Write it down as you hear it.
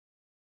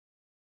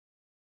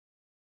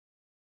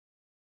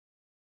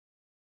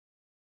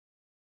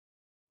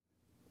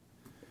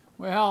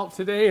Well,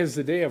 today is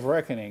the day of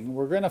reckoning.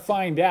 We're going to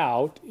find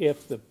out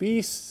if the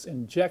beast's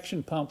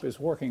injection pump is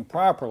working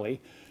properly.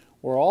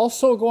 We're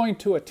also going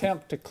to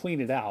attempt to clean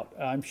it out.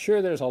 I'm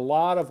sure there's a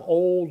lot of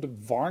old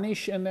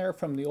varnish in there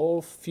from the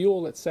old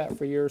fuel that sat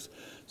for years.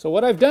 So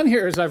what I've done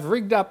here is I've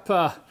rigged up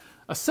a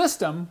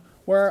system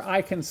where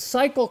I can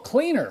cycle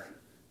cleaner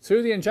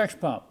through the injection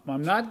pump.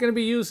 I'm not going to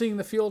be using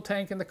the fuel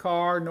tank in the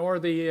car nor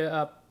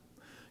the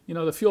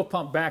the fuel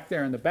pump back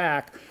there in the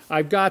back.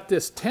 I've got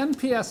this 10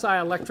 psi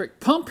electric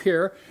pump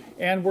here,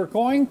 and we're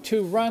going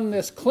to run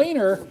this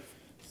cleaner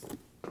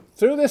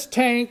through this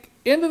tank,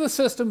 into the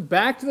system,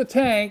 back to the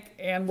tank,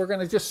 and we're going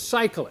to just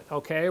cycle it,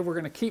 okay? We're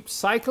going to keep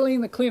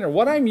cycling the cleaner.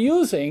 What I'm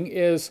using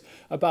is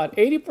about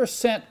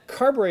 80%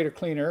 carburetor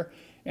cleaner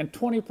and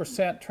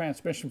 20%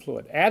 transmission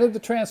fluid. Added the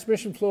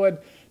transmission fluid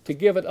to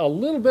give it a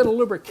little bit of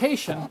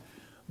lubrication,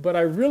 but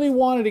I really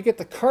wanted to get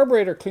the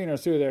carburetor cleaner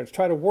through there to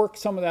try to work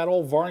some of that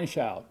old varnish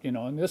out,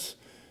 and this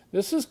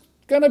is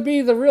going to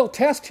be the real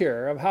test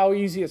here of how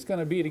easy it's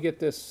going to be to get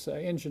this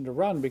engine to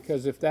run,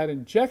 because if that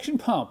injection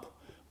pump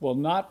will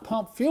not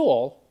pump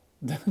fuel,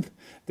 then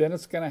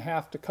it's going to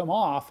have to come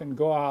off and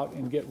go out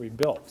and get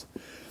rebuilt.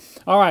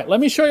 All right, let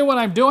me show you what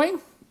I'm doing.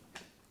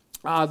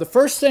 The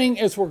first thing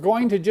is we're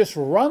going to just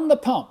run the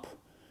pump.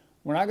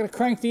 We're not going to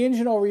crank the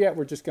engine over yet.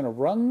 We're just going to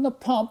run the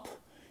pump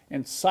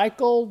and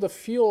cycle the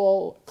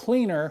fuel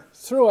cleaner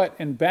through it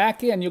and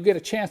back in. You'll get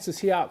a chance to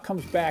see how it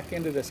comes back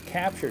into this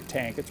capture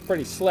tank. It's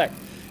pretty slick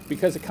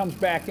because it comes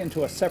back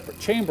into a separate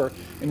chamber,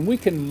 and we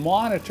can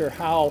monitor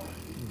how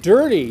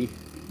dirty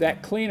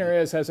that cleaner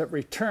is as it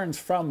returns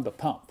from the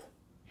pump.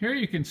 Here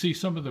you can see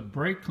some of the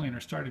brake cleaner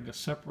starting to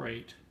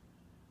separate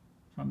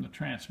from the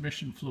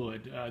transmission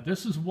fluid.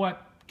 This is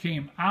what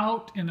came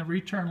out in the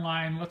return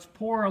line. Let's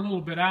pour a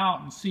little bit out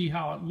and see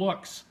how it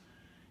looks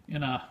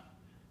in a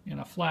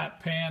flat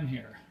pan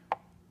here.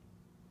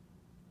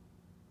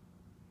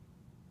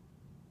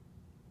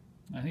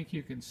 I think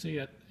you can see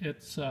it.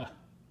 It's I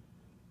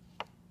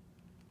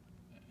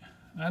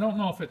don't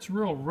know if it's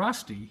real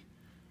rusty,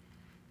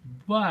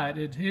 but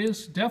it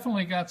is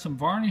definitely got some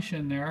varnish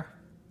in there.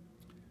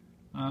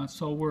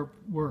 So we're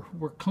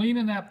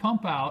cleaning that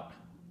pump out.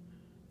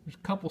 There's a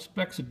couple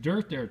specks of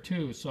dirt there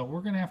too, so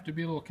we're going to have to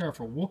be a little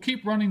careful. We'll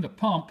keep running the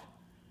pump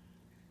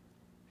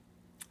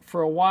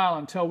for a while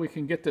until we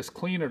can get this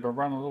cleaner to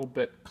run a little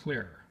bit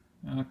clearer.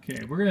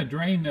 Okay, we're going to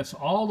drain this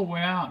all the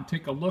way out and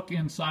take a look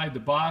inside the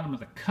bottom of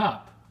the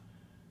cup.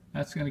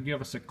 That's going to give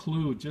us a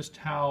clue just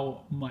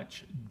how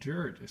much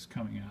dirt is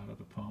coming out of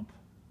the pump.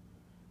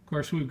 Of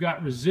course, we've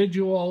got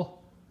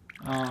residual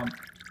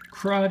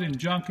crud and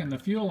junk in the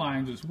fuel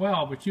lines as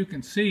well, but you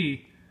can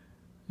see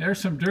there's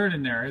some dirt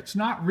in there. It's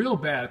not real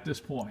bad at this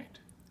point.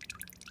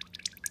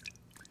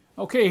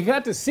 Okay, you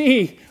got to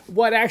see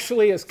what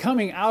actually is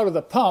coming out of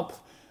the pump.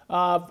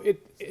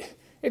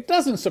 It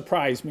doesn't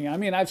surprise me. I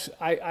mean,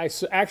 I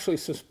actually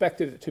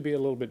suspected it to be a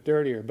little bit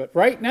dirtier. But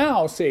right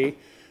now, see,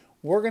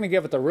 we're going to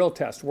give it the real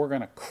test. We're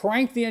going to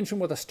crank the engine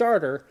with a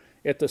starter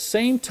at the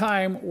same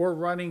time we're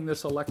running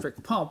this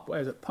electric pump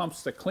as it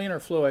pumps the cleaner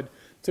fluid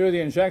through the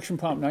injection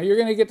pump. Now, you're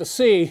going to get to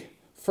see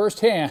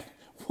firsthand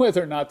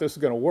whether or not this is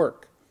going to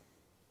work.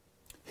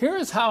 Here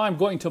is how I'm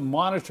going to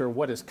monitor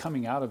what is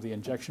coming out of the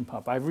injection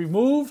pump. I've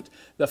removed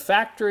the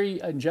factory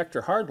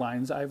injector hard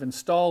lines. I've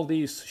installed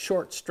these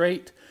short,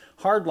 straight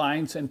hard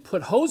lines and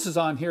put hoses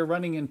on here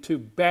running into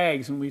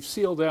bags, and we've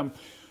sealed them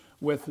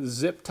with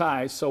zip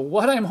ties. So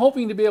what I'm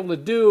hoping to be able to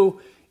do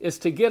is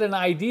to get an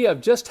idea of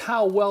just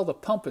how well the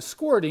pump is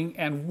squirting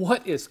and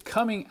what is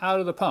coming out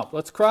of the pump.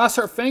 Let's cross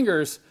our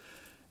fingers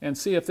and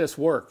see if this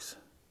works.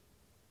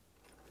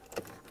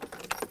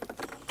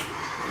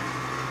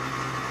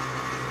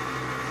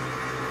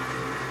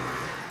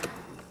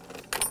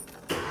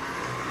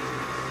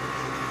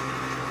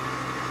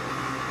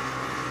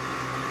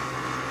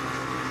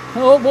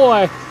 Oh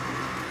boy,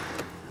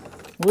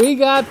 we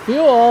got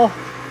fuel,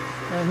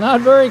 and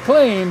not very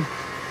clean.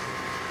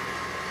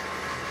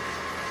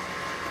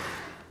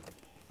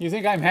 You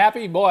think I'm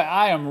happy? Boy,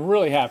 I am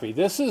really happy.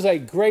 This is a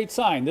great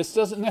sign. This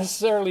doesn't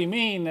necessarily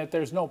mean that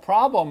there's no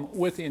problem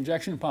with the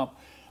injection pump,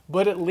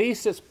 but at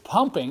least it's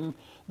pumping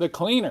the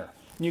cleaner.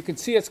 And you can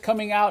see it's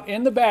coming out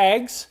in the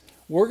bags.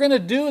 We're going to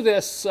do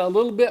this a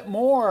little bit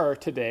more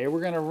today.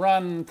 We're going to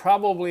run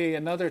probably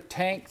another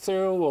tank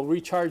through. We'll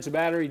recharge the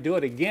battery, do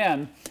it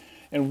again.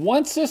 And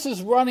once this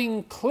is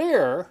running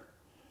clear,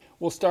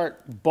 we'll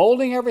start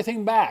bolting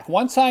everything back.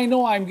 Once I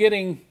know I'm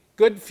getting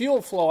good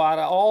fuel flow out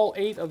of all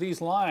 8 of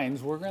these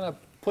lines, we're going to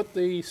put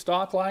the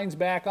stock lines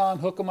back on,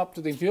 hook them up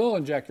to the fuel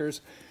injectors,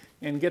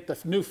 and get the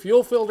new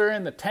fuel filter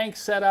in, the tank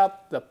set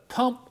up, the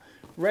pump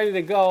ready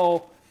to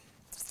go,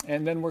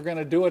 and then we're going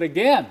to do it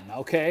again,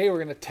 okay? We're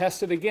going to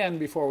test it again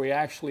before we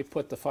actually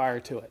put the fire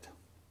to it.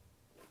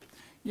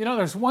 You know,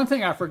 there's one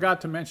thing I forgot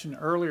to mention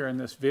earlier in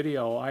this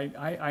video.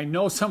 I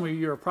know some of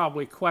you are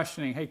probably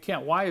questioning, hey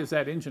Kent, why is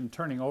that engine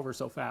turning over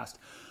so fast?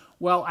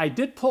 Well, I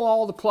did pull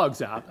all the plugs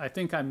out. I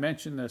think I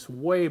mentioned this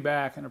way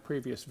back in a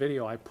previous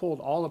video. I pulled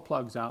all the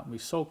plugs out and we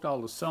soaked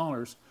all the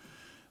cylinders.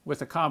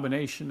 with a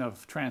combination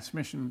of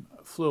transmission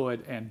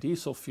fluid and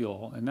diesel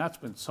fuel, and that's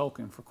been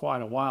soaking for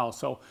quite a while.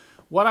 So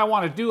what I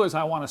want to do is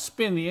I want to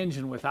spin the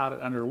engine without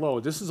it under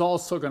load. This is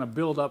also going to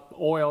build up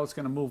oil. It's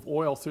going to move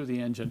oil through the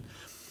engine.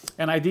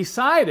 And I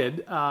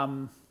decided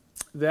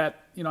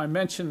that, I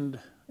mentioned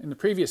in the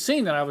previous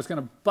scene that I was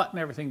going to button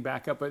everything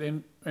back up, but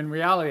in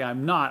reality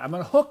I'm not. I'm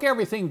going to hook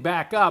everything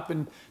back up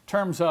in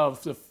terms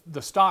of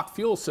the stock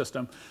fuel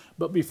system,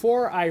 but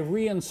before I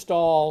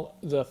reinstall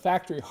the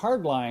factory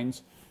hard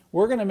lines,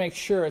 we're going to make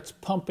sure it's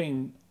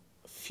pumping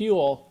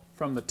fuel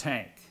from the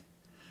tank.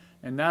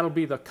 And that'll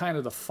be the kind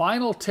of the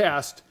final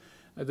test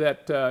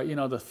that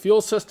the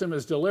fuel system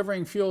is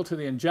delivering fuel to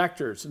the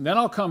injectors. And then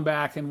I'll come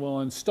back and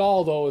we'll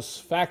install those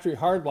factory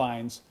hard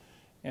lines,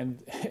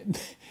 and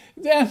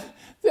then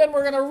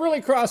we're going to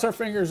really cross our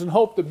fingers and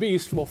hope the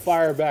beast will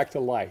fire back to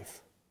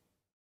life.